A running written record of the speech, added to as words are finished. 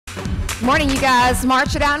Morning, you guys.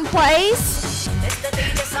 March it out in place.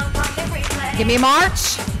 Give me a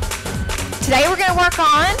march. Today we're going to work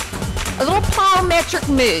on a little plyometric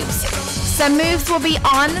moves. Some moves will be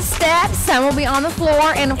on the step, some will be on the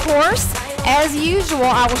floor, and of course, as usual,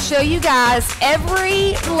 I will show you guys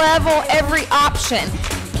every level, every option.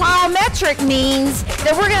 Plyometric means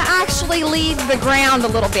that we're going to actually leave the ground a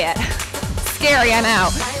little bit. Scary, I know.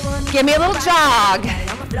 Give me a little jog.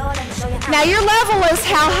 Now your level is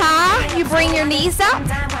how high you bring your knees up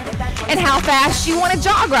and how fast you want to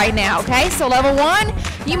jog right now, okay? So level 1,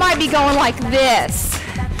 you might be going like this.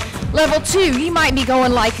 Level 2, you might be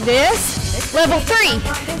going like this. Level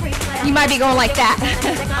 3, you might be going like that.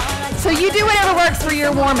 So you do whatever works for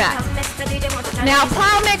your warm-up. Now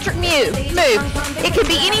plyometric move, it could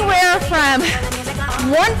be anywhere from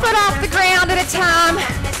 1 foot off the ground at a time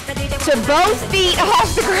to both feet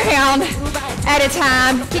off the ground at a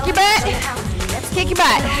time. Kick your butt, kick your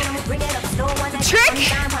butt. The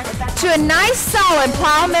trick to a nice solid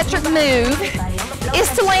plyometric move is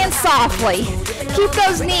to land softly. Keep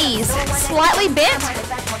those knees slightly bent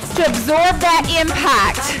to absorb that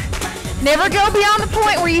impact. Never go beyond the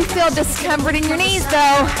point where you feel discomfort in your knees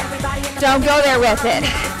though. Don't go there with it.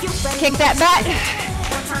 Kick that butt.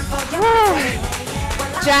 Woo.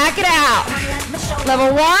 Jack it out.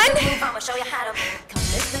 Level 1,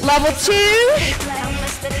 level 2,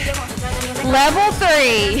 level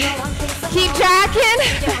 3. Keep jacking.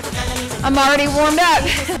 I'm already warmed up.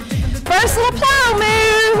 First little plow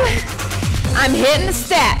move. I'm hitting the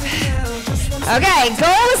step. Okay,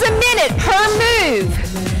 goal is a minute per move.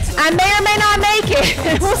 I may or may not make it.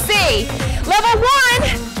 We'll see. Level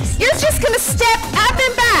 1, you're just going to step up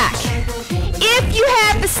and back if you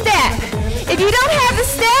have the step. If you don't have the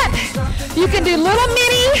step, you can do little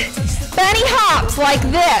mini bunny hops like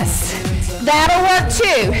this. That'll work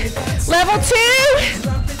too. Level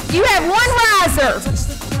 2, you have 1 riser.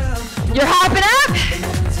 You're hopping up,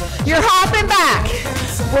 you're hopping back.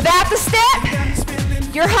 Without the step,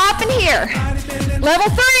 you're hopping here. Level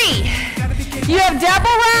 3, you have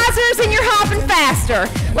double risers and you're hopping faster.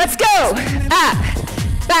 Let's go. Up,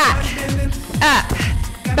 back, up,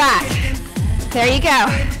 back. There you go.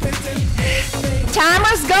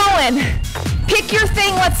 Timer's going. Pick your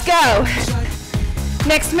thing, let's go.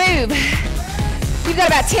 Next move. You've got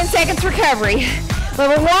about 10 seconds recovery.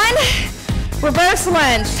 Level 1, reverse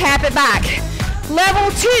lunge, tap it back.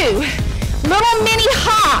 Level 2, little mini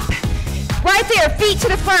hop. Right there, feet to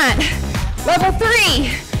the front. Level 3,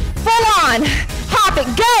 full on, hop it,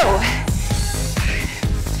 go.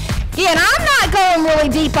 Again, I'm not going really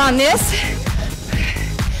deep on this,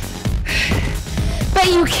 but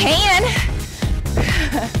you can.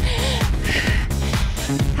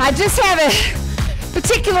 I just have a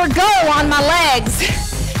particular goal on my legs,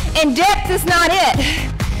 and depth is not it.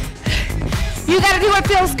 You gotta do what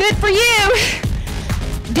feels good for you.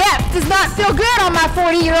 Depth does not feel good on my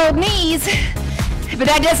 40-year-old knees, but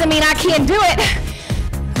that doesn't mean I can't do it.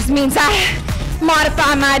 It just means I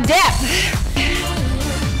modify my depth.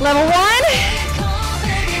 Level 1,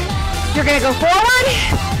 you're gonna go forward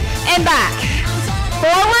and back.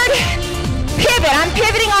 Forward, pivot. I'm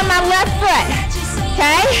pivoting on my left foot,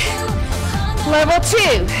 okay? Level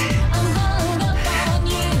 2,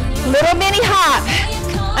 little mini hop.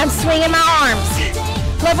 I'm swinging my arms.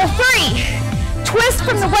 Level 3, twist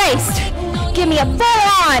from the waist. Give me a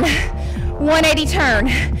full-on 180 turn.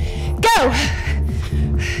 Go.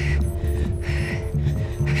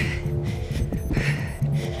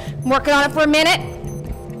 I'm working on it for a minute.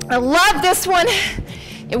 I love this one.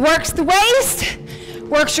 It works the waist,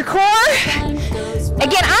 works your core.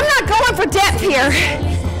 Again, I'm not going for depth here,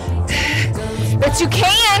 but you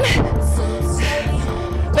can.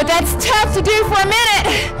 But that's tough to do for a minute.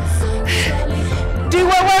 Do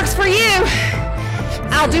what works for you.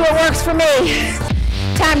 I'll do what works for me.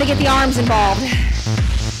 Time to get the arms involved.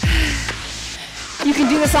 You can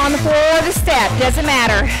do this on the floor or the step, doesn't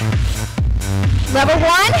matter. Level 1,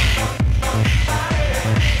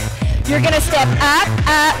 you're gonna step up,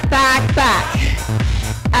 up, back, back.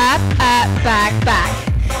 Up, up, back, back.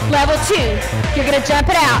 Level 2, you're gonna jump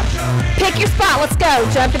it out. Pick your spot, let's go.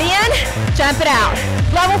 Jump it in, jump it out.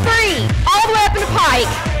 Level 3, all the way up in the pike,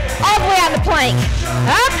 all the way out in the plank.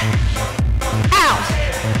 Up, out,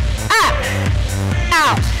 up,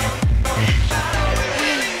 out.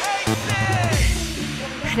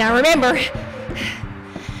 Now remember,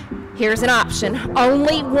 here's an option.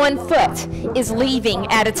 Only 1 foot is leaving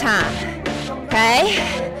at a time, okay?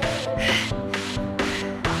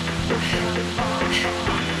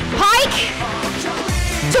 Pike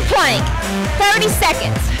to plank, 30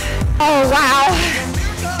 seconds. Oh, wow.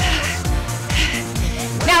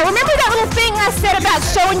 Now remember that said about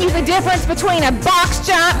showing you the difference between a box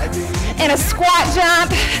jump and a squat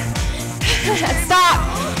jump. Stop.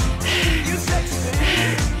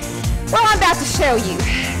 Well, I'm about to show you.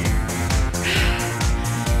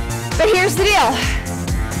 But here's the deal.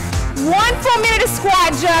 1 full minute of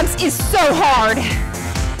squat jumps is so hard.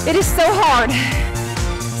 It is so hard.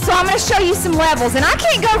 So I'm going to show you some levels. And I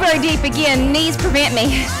can't go very deep again. Knees prevent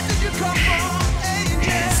me.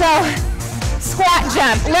 So, squat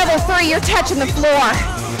jump. Level 3, you're touching the floor.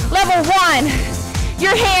 Level 1,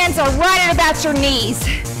 your hands are right at about your knees.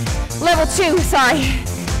 Level 2, sorry.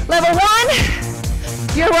 Level 1,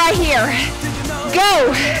 you're right here. Go.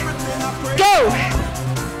 Go.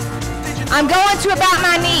 I'm going to about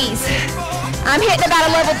my knees. I'm hitting about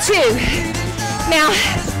a level 2. Now,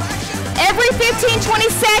 every 15-20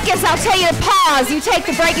 seconds, I'll tell you to pause. You take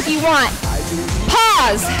the break if you want.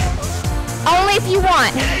 Pause. Only if you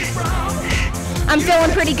want. I'm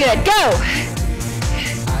feeling pretty good. Go.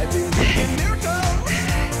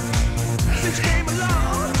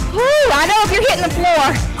 Whew, I know if you're hitting the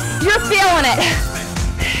floor, you're feeling it.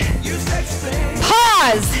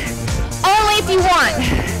 Pause. Only if you want.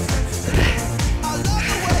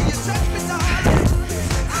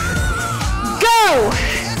 Go.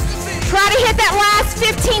 Try to hit that last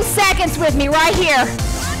 15 seconds with me right here.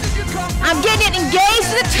 I'm getting it engaged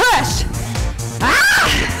to the tush. Ah!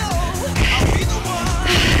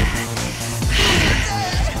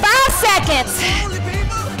 5 seconds.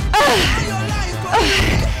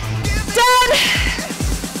 Done.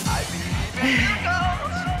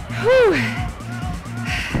 Whew.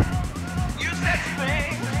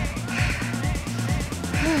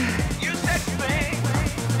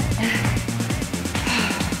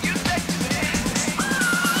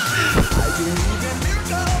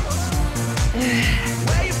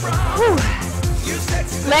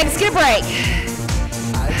 Legs get a break.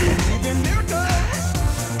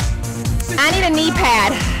 I need a knee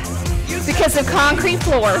pad because of concrete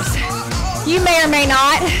floors. You may or may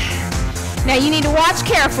not. Now you need to watch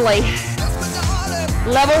carefully.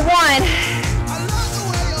 Level 1.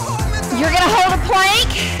 You're going to hold a plank.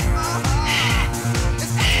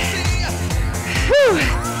 Whew.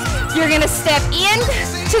 You're going to step in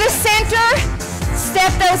to the center.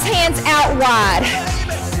 Step those hands out wide.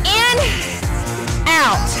 In.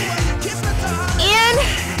 Out. In,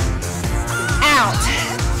 out.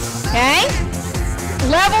 Okay?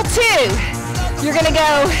 Level 2. You're gonna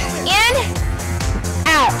go in,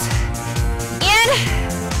 out. In,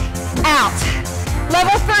 out.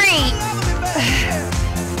 Level 3.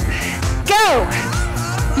 Go.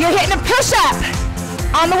 You're hitting a push-up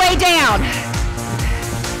on the way down.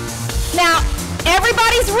 Now,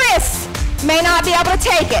 everybody's wrists may not be able to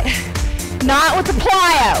take it. Not with the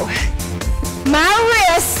plyo. My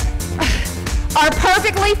wrists are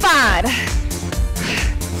perfectly fine.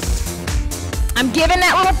 I'm giving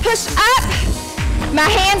that little push up. My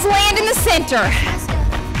hands land in the center.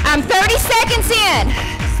 I'm 30 seconds in.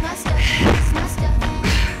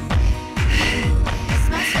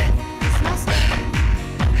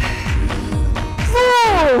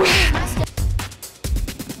 Woo.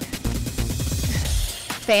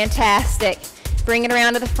 Fantastic. Bring it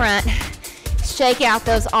around to the front. Shake out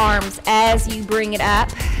those arms as you bring it up.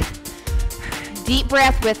 Deep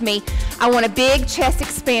breath with me. I want a big chest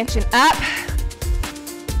expansion up.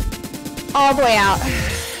 All the way out.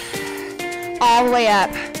 All the way up.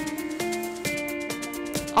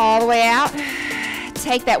 All the way out.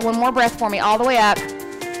 Take that one more breath for me. All the way up.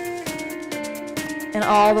 And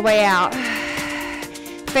all the way out.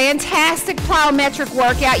 Fantastic plyometric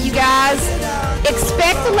workout, you guys.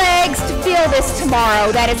 Expect the legs to feel this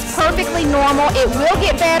tomorrow. That is perfectly normal. It will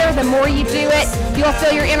get better the more you do it. You'll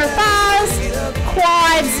feel your inner thighs,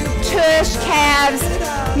 quads, tush, calves.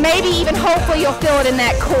 Maybe even hopefully you'll feel it in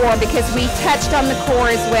that core because we touched on the core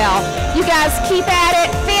as well. You guys keep at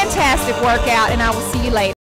it. Fantastic workout, and I will see you later.